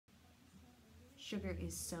Sugar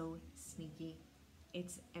is so sneaky.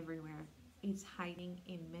 It's everywhere. It's hiding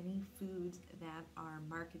in many foods that are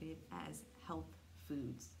marketed as health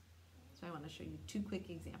foods. So I want to show you two quick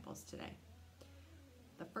examples today.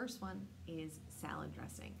 The first one is salad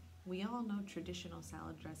dressing. We all know traditional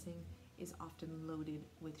salad dressing is often loaded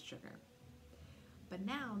with sugar. But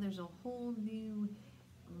now there's a whole new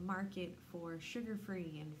market for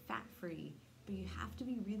sugar-free and fat-free, but you have to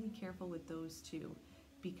be really careful with those two,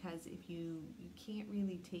 because if you can't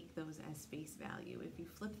really take those as face value. If you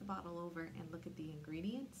flip the bottle over and look at the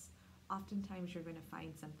ingredients, oftentimes you're going to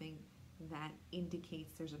find something that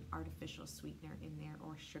indicates there's an artificial sweetener in there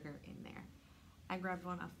or sugar in there. I grabbed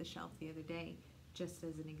one off the shelf the other day just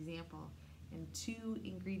as an example, and two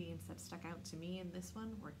ingredients that stuck out to me in this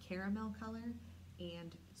one were caramel color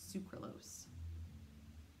and sucralose.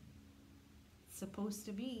 It's supposed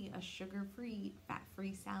to be a sugar-free,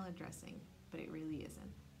 fat-free salad dressing, but it really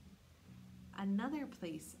isn't. Another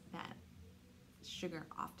place that sugar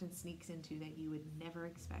often sneaks into that you would never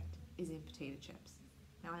expect is in potato chips.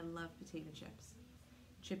 Now, I love potato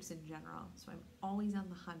chips in general, so I'm always on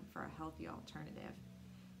the hunt for a healthy alternative.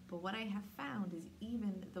 But what I have found is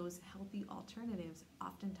even those healthy alternatives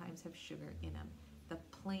oftentimes have sugar in them. The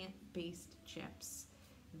plant-based chips,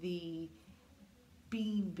 the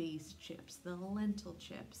bean-based chips, the lentil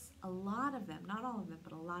chips, a lot of them, not all of them,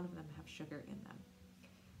 but a lot of them have sugar in them.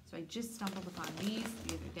 So I just stumbled upon these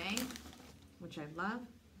the other day, which I love.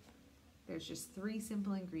 There's just 3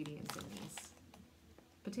 simple ingredients in these: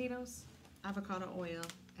 potatoes, avocado oil,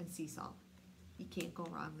 and sea salt. You can't go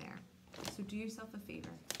wrong there. So do yourself a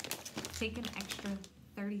favor. Take an extra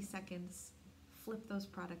 30 seconds, flip those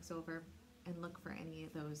products over, and look for any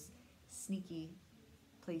of those sneaky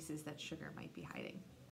places that sugar might be hiding.